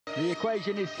The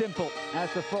equation is simple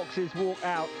as the Foxes walk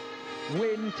out.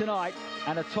 Win tonight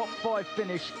and a top 5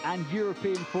 finish, and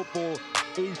European football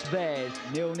is theirs.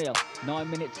 0-0, 9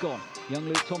 minutes gone. Young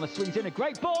Luke Thomas swings in a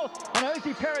great ball and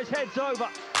Ayoze Pérez heads over.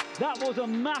 That was a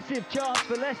massive chance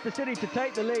for Leicester City to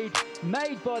take the lead,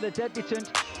 made by the debutant,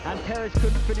 and Pérez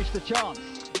couldn't finish the chance.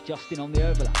 Justin on the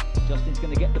overlap. Justin's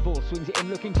going to get the ball, swings it in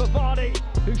looking for Vardy,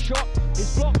 whose shot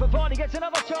is blocked, but Vardy gets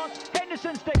another chance.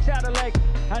 Henderson sticks out a leg,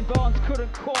 and Barnes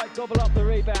couldn't quite gobble up the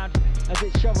rebound as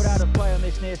it's shoveled out of play on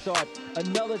this near side.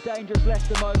 Another dangerous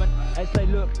Leicester moment as they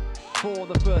look for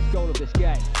the first goal of this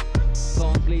game.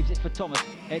 Barnes leaves it for Thomas,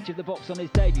 edge of the box on his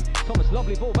debut. Thomas,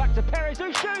 lovely ball back to Pérez,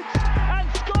 who shoots and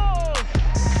scores!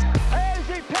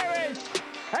 Ayoze Pérez,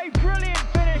 a brilliant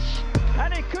finish,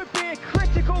 and it could be a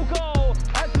critical goal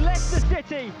as Leicester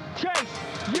City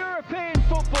chase European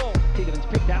football. Tielemans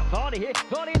picked out Vardy here,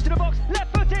 Vardy into the box,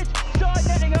 left-footed, side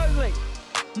netting only.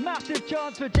 Massive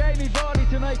chance for Jamie Vardy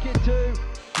to make it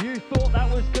 2. You thought that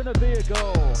was going to be a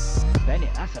goal.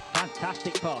 Bennett, that's a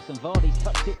fantastic pass, and Vardy's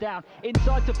touched it down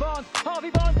inside to Barnes.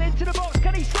 Harvey Barnes into the box,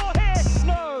 can he score here?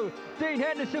 No! Dean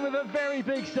Henderson with a very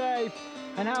big save.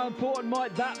 And how important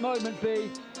might that moment be?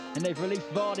 And they've released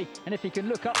Vardy, and if he can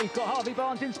look up, he's got Harvey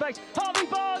Barnes in space. Harvey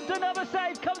Barnes, another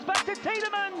save, comes back to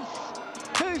Tielemans,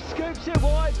 who scoops it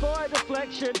wide by a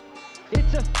deflection.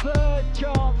 It's a third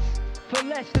chance for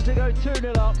Leicester to go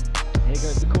 2-0 up. Here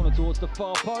goes the corner towards the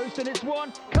far post, and it's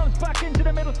one, comes back into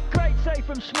the middle. Great save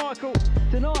from Schmeichel,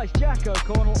 denies Jack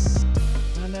O'Connell.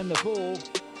 And then the ball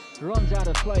runs out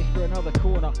of play for another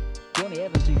corner. Johnny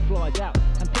Evans, who flies out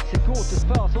and picks a gorgeous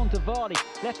pass onto Vardy.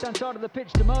 Left-hand side of the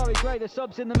pitch, Demarai Gray, the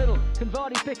subs in the middle. Can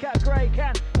Vardy pick out Gray?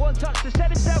 Can. One touch to set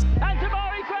himself, and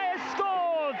Demarai Gray has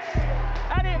scored!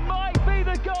 And it might be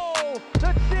the goal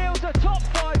that seals a top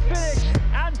 5 finish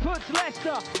and puts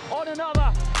Leicester on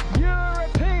another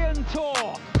European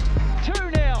tour.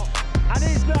 2-0, and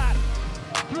is that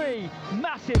 3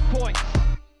 massive points?